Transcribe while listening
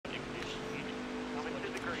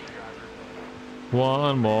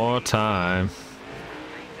One more time.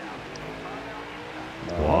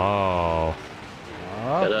 Whoa.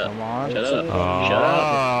 Oh, Shut up. come on. Shut up. Oh.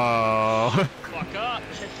 Shut up. Fuck up.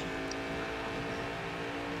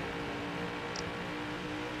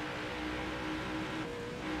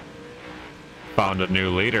 Found a new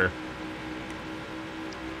leader.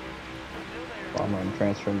 I'm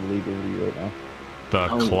transferring the league over to you right now. The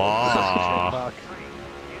Oh. claw. Fuck.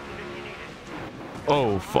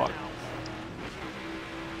 Oh, fuck.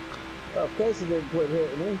 Well, Casey didn't quit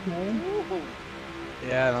hitting me, man.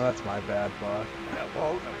 Yeah, no, that's my bad, Buck.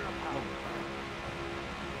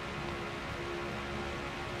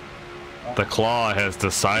 The claw has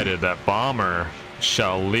decided that Bomber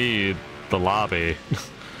shall lead the lobby.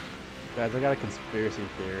 Guys, I got a conspiracy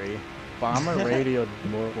theory. Bomber radioed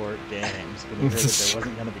Moorport Games when he heard that there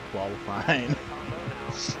wasn't going to be qualifying.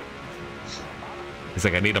 He's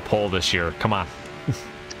like, I need a pole this year. Come on.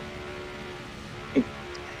 Yeah,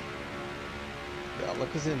 look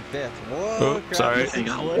who's in fifth. Whoa, Oh, crap, sorry. this I is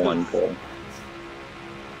got close. one pole.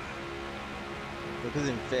 Look who's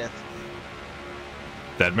in fifth.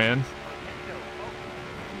 Dead man?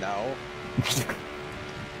 No.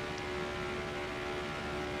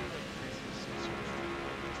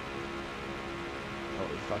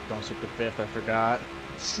 Holy fuck, don't shoot the fifth, I forgot.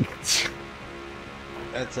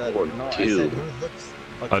 That's a Or no. I two. said who looks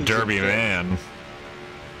like A who's in derby fifth. man.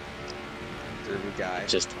 Derby guy. It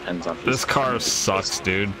just depends on This who's car coming. sucks,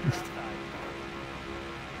 dude.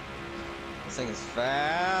 This thing is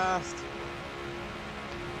fast.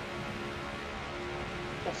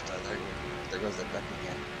 There goes the duck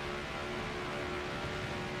again.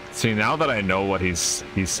 See, now that I know what he's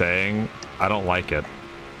saying, I don't like it.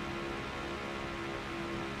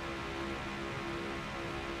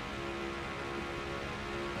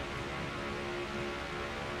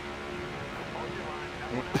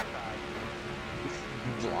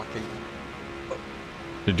 Blocking.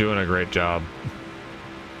 You're doing a great job.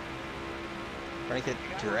 Trying to get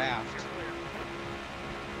draft.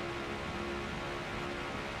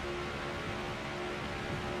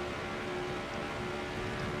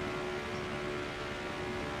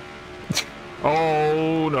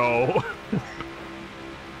 Oh no.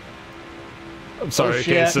 I'm sorry,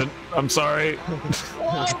 shit. Kason. I'm sorry.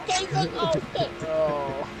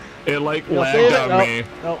 Oh. It like You'll lagged save it? on Nope. me.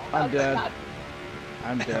 Nope, I'm dead.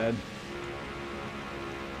 I'm dead.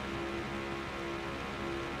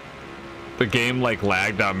 The game like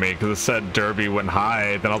lagged on me because it said Derby went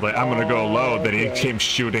high. Then I was like, I'm gonna go low. Then he okay. came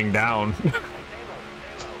shooting down.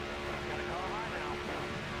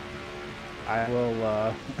 I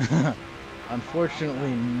will,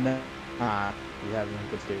 unfortunately not be having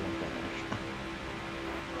a good stable finish.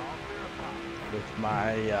 With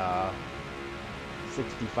my,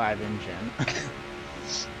 65 engine.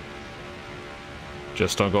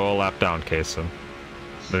 Just don't go a lap down, Kason.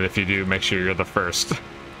 But if you do, make sure you're the first.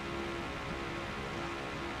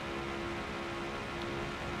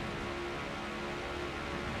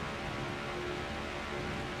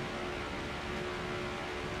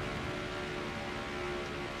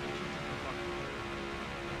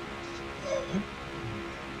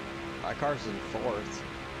 My car's in fourth.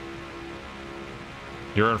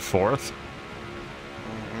 You're in fourth?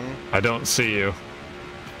 Mm-hmm. I don't see you.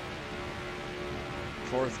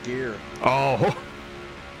 Fourth gear. Oh,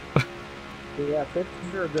 Yeah, fifth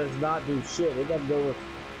gear does not do shit. It doesn't go with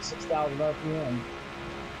 6,000 RPM.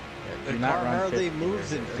 The Do not car run hardly fifth moves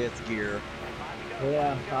gear. in fifth gear.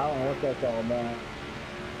 Yeah, I don't know what that's all about.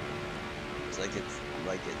 It's like it's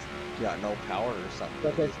got no power or something.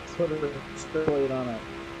 But they put a steroid on it.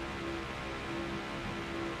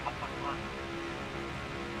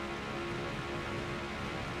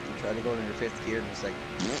 You try to go into your fifth gear and it's like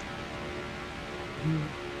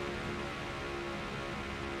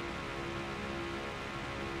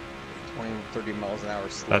 20, 30 miles an hour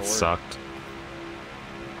slower. that sucked.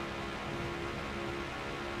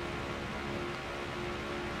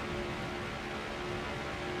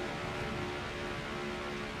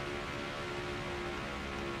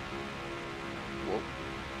 Whoa.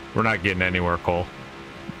 We're not getting anywhere, Cole.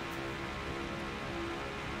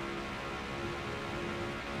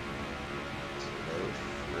 No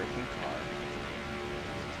freaking car.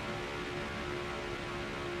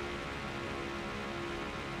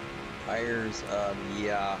 Tires,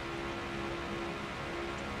 yeah.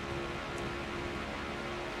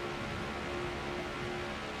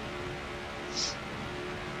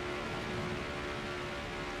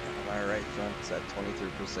 My right front's at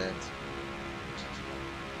 23%.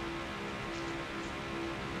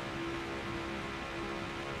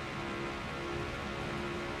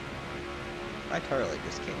 My tire light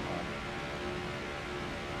just came on.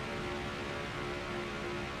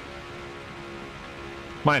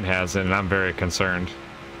 Mine hasn't, and I'm very concerned.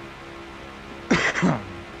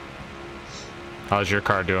 How's your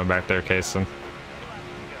car doing back there, Kason?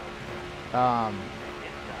 Not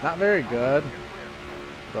very good,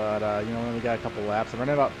 but you know, we only got a couple laps. I'm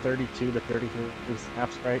running about 32 to 33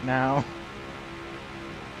 laps right now.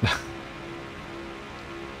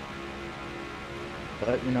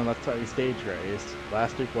 But you know, that's why we stage race.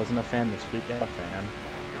 Last week wasn't a fan. This week I'm a fan.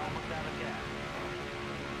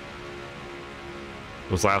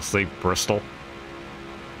 Was last week Bristol?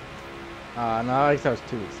 No, I guess that was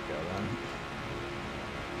 2 weeks ago then.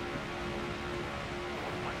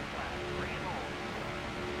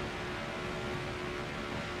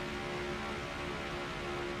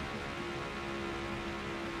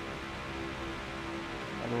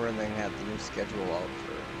 I wonder when they had the new schedule out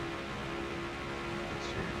for this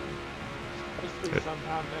year. Hopefully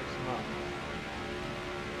sometime next month.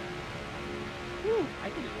 Woo! I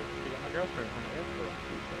can just pick up my girlfriend from the airport on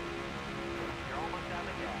Tuesday. You're almost out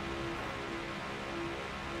of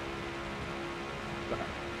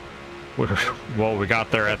gas. Well, we got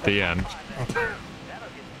there at the end.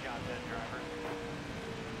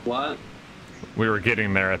 What? We were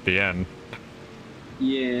getting there at the end.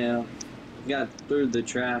 Yeah. Got through the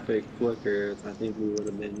traffic quicker. I think we would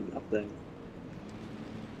have been up there.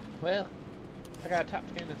 Well, I got a top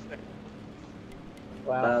 10 in second.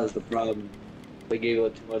 Wow. That was the problem. They gave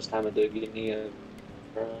it too much time at the beginning of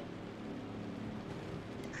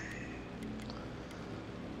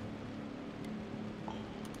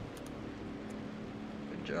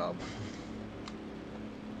Good job.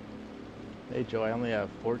 Hey Joe, I only have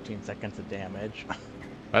 14 seconds of damage.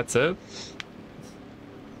 That's it?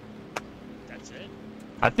 That's it?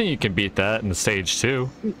 I think you can beat that in stage 2.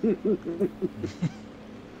 We'll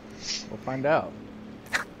find out.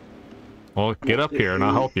 Well, get up here and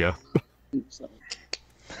I'll help you. So.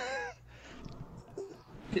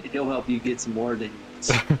 He'll help you get some more damage.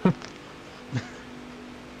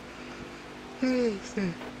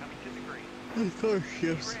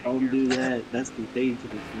 Don't do that. That's contagious.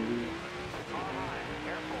 Man.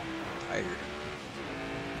 Tired.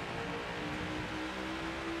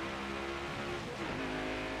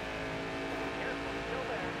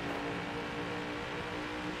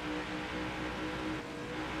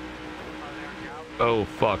 Oh,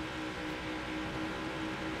 fuck.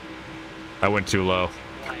 I went too low.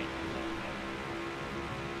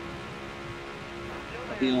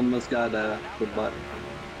 He almost got the butt.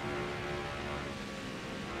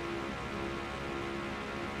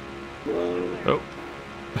 Whoa. Oh.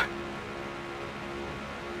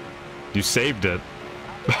 You saved it.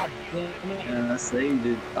 Yeah, I saved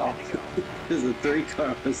it. Oh, there's a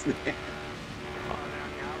 3-car was there.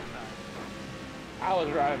 I was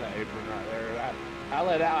right on the apron right there. I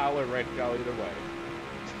let out, I would have ready to go either way.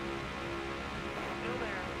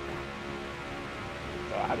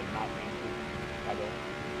 So I did not mean to. I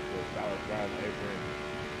was right on the apron.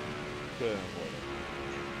 Couldn't avoid it.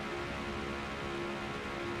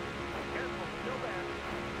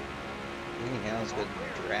 I think Hannah's good in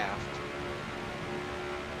the draft.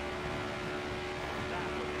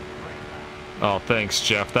 Oh, thanks,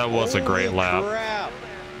 Jeff. That was a great Holy lap. Crap.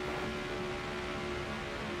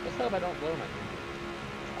 Let's hope I don't blow nothing.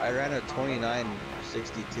 I ran a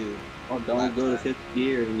 29.62. Oh, don't go to 5th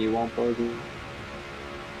gear and you won't blow the...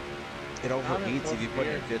 It overheats if you put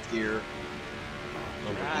it in 5th gear. I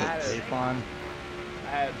had Overheats. Tape on. I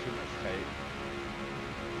had too much tape.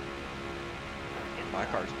 My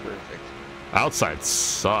car's perfect. Outside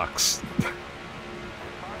sucks.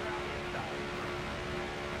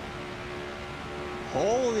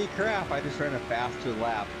 Holy crap, I just ran a faster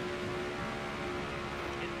lap.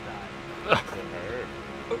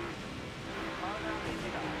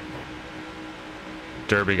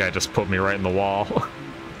 Derby guy just put me right in the wall.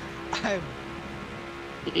 I'm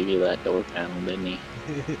He gave you that door panel, didn't he?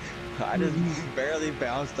 I just barely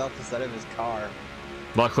bounced off the side of his car.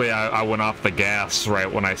 Luckily, I went off the gas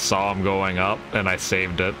right when I saw him going up, and I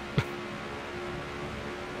saved it.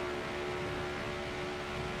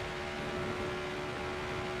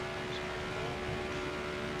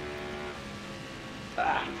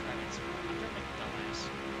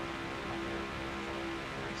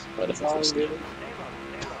 But if it's good.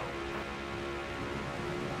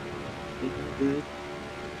 Good.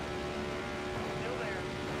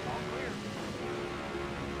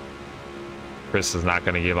 Chris is not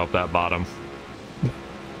going to give up that bottom.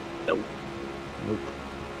 Nope. You're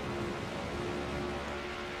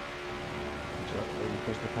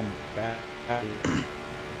supposed to come back.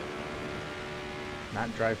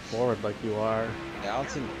 Not drive forward like you are. Now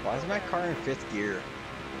it's in, why is my car in 5th gear?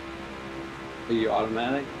 Are you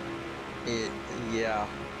automatic? Yeah,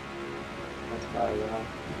 That's probably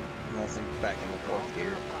why. nothing back in the fourth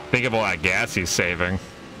gear. Think of all that gas he's saving.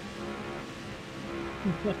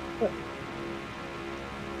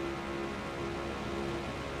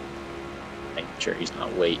 Making sure he's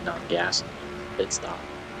not waiting on gas pit stop.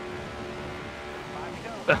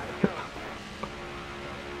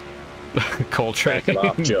 Coltrane Back it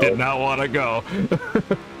off, Joe. did not want to go.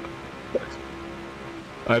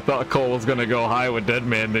 I thought Cole was gonna go high with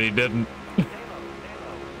Deadman, but he didn't. To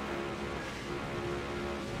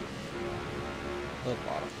the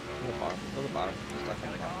bottom. To the bottom. To the bottom. Stuck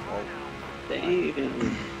in the bottom. Oh,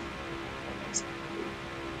 Damn.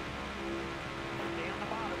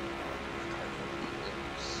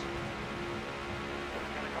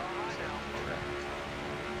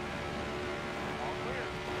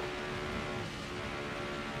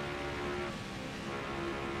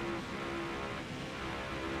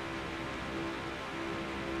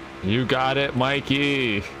 You got it,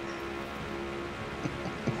 Mikey.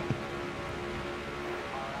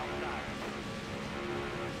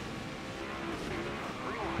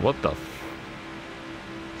 What the f-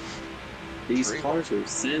 These cars are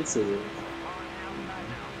sensitive.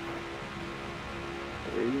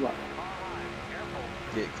 Where you at?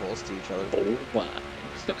 get close to each other. Oh my.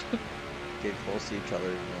 Get close to each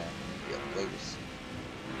other. Yeah, get loose.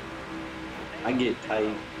 I get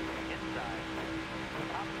tight.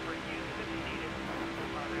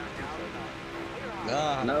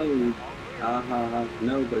 Ah, No.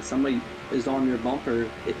 No, but somebody is on your bumper.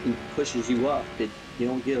 It pushes you up. You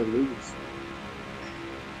don't get a loose.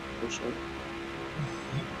 Push up.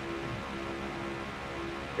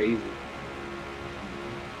 Crazy.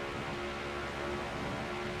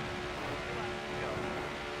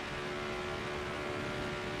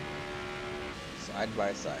 side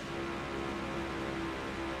by side.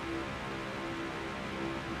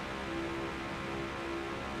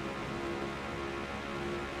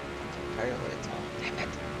 Entirely top. Damn it.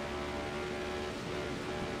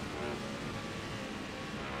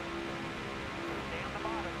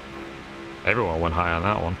 Everyone went high on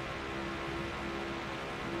that one.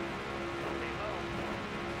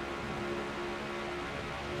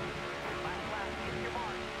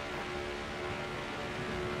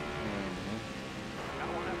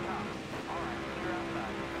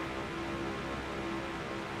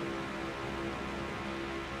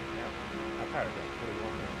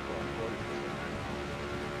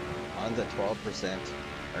 On's at 12%.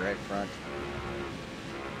 Or right front.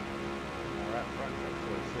 Right front, that's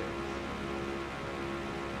 46.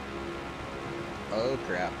 Oh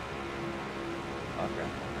crap. Oh crap.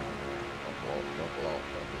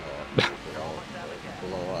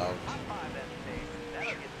 Blow out.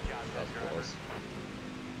 That's close.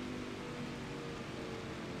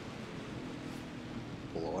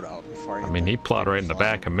 Blow it out before you. I mean, he plowed right in the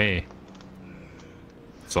back of me.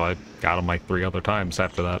 So I got him like 3 other times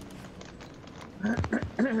after that.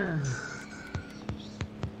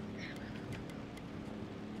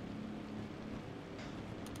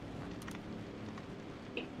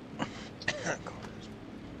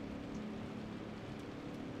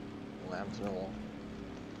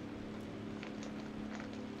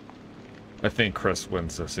 I think Chris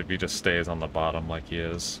wins this if he just stays on the bottom like he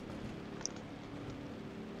is.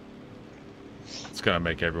 It's gonna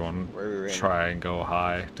make everyone try and go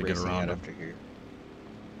high to get around him. After here.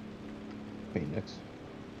 Phoenix.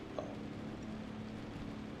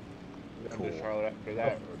 Come to Charlotte after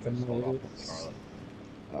that, or just hold off on Charlotte.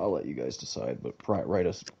 I'll let you guys decide, but right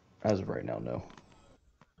as of right now, no.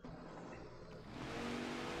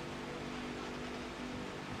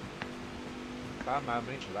 Find my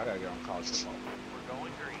mentions, I gotta get on college football. We're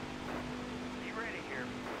going green. Be ready here.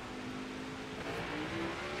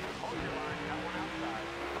 Hold your line, got one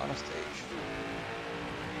outside. On a stage.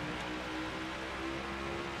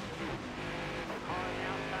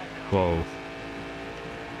 Whoa.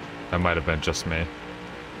 That might have been just me.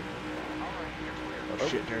 Oh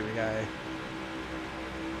shit, dirty guy.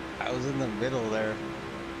 I was in the middle there.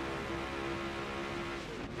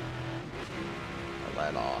 I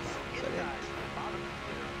let off. So I didn't.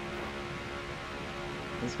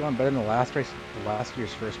 It's going better than the last race, last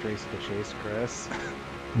year's first race of the chase, Chris.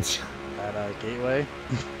 At Gateway.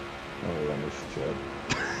 Oh, I missed Chad.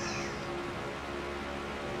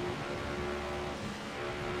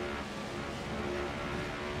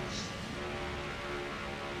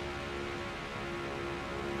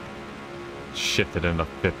 Shifted into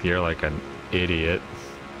 5th gear like an idiot.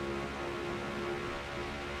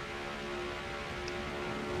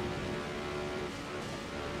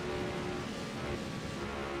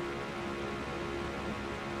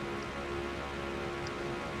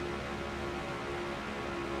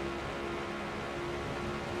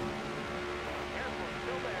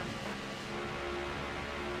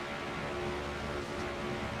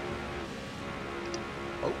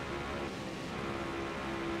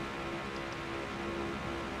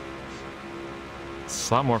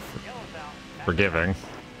 a lot more forgiving.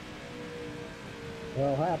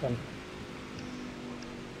 What'll happen?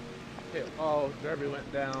 Yeah, oh, Derby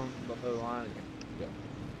went down the line again.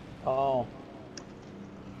 Yeah. Oh.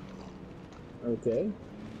 Okay.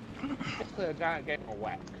 Basically, a giant gave him a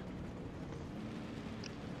whack.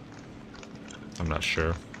 I'm not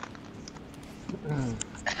sure.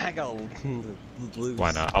 I got lose.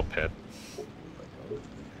 Why not? I'll pit.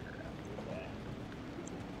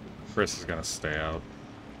 Chris is gonna stay out.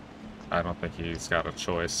 I don't think he's got a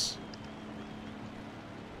choice.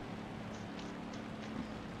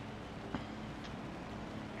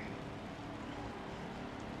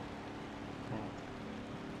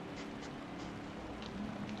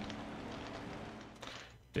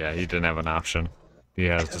 Yeah, he didn't have an option. He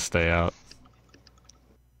has to stay out.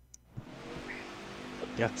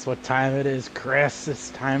 Guess what time it is, Chris? It's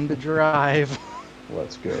time to drive.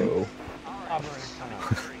 Let's go.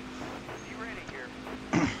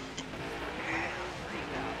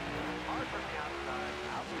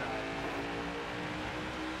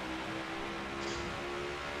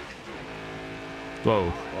 Whoa.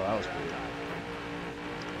 Well, that was weird.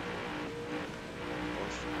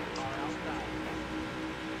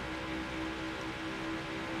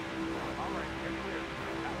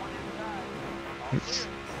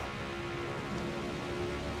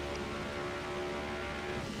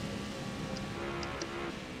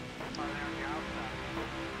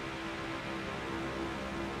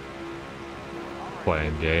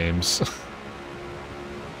 Playing games.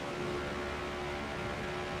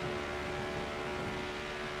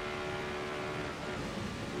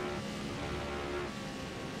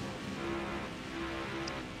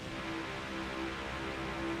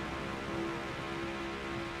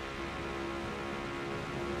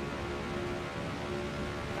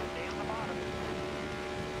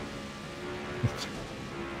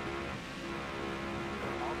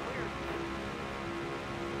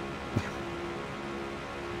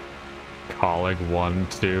 Colleague 1,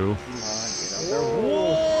 2.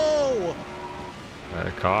 Whoa!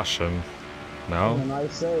 Caution. A No?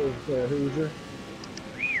 nice save there, Hoosier.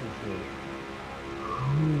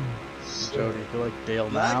 Joe, do you feel like Dale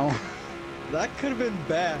now? That could have been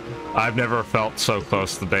bad. I've never felt so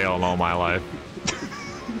close to Dale in all my life.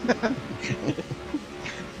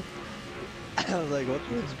 I was like, what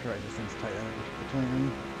the? Jesus Christ, this thing's tight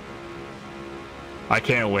between. I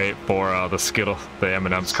can't wait for the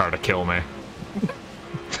M&M's car to kill me.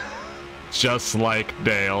 Just like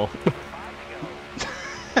Dale.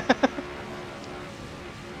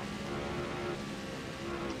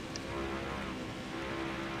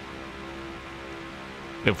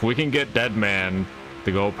 If we can get Deadman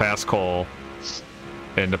to go past Cole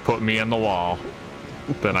and to put me in the wall,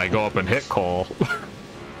 then I go up and hit Cole.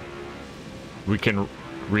 We can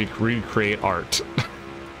recreate art.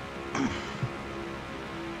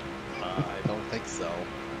 I don't think so,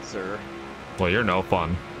 sir. Well, you're no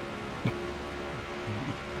fun.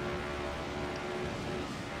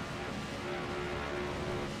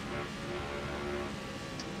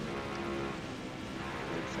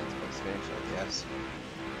 Makes sense by Spanish, I guess.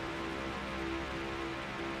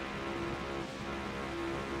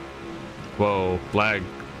 Whoa, lag.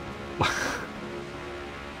 I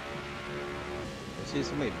see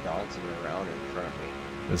somebody bouncing around in front of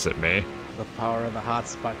me. Is it me? The power of the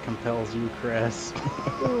hotspot compels you, Chris.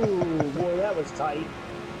 Ooh, boy, that was tight.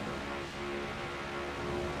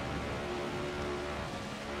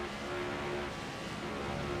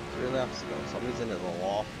 Three laps ago, somebody's into the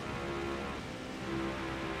wall.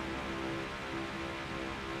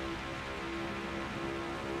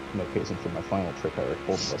 No casing for my final trick. I wrecked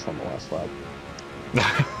both of us on the last lap.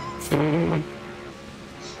 Yeah,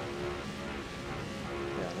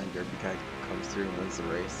 then Derby guy comes through and wins the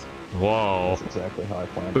race. Whoa. That's exactly how I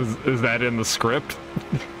planned. Is that in the script?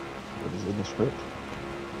 It is in the script.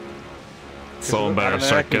 Someone better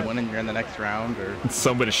start Automatically getting. winning, you're in the next round, or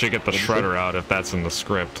Somebody should get the shredder out if that's in the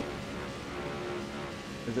script.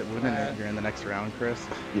 is it winning it? You're in the next round, Chris.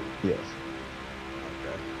 Yes.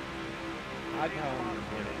 I tell him I'm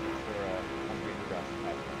winning for I'm getting across the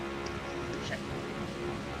pipeline.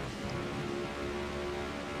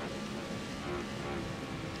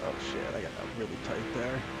 Oh shit, I got that really tight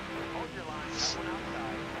there. Hold your line, that one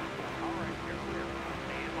outside. All right, you're clear.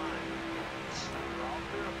 Stay in line. You're all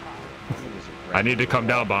clear of power. I need to come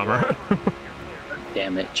down, Bomber.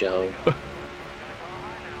 Damn it, Joe. Clear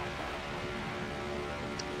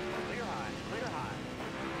high, clear high.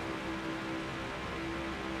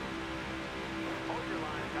 Hold your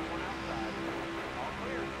line, got one outside. All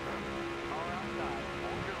clear. Car outside.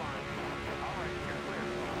 Hold your line. All right, you're clear.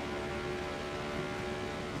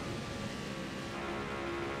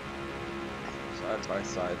 side by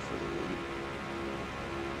side for the lead.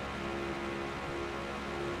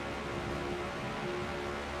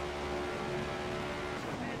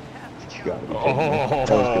 You gotta be kidding me. That was a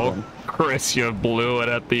good Oh, one. Chris, you blew it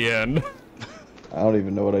at the end. I don't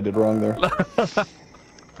even know what I did wrong there.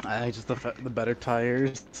 Just the better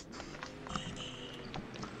tires.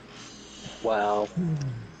 Wow.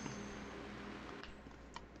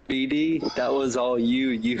 BD, that was all you.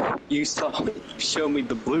 You saw, you showed me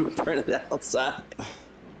the blueprint of the outside.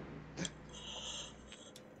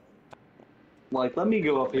 Like, let me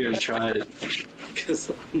go up here and try it, because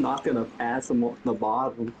I'm not gonna pass him on the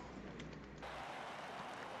bottom.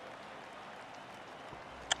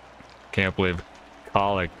 Can't believe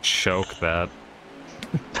Colic choked that.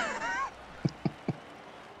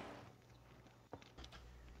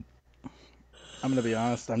 I'm gonna be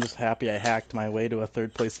honest, I'm just happy I hacked my way to a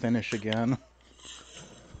third place finish again.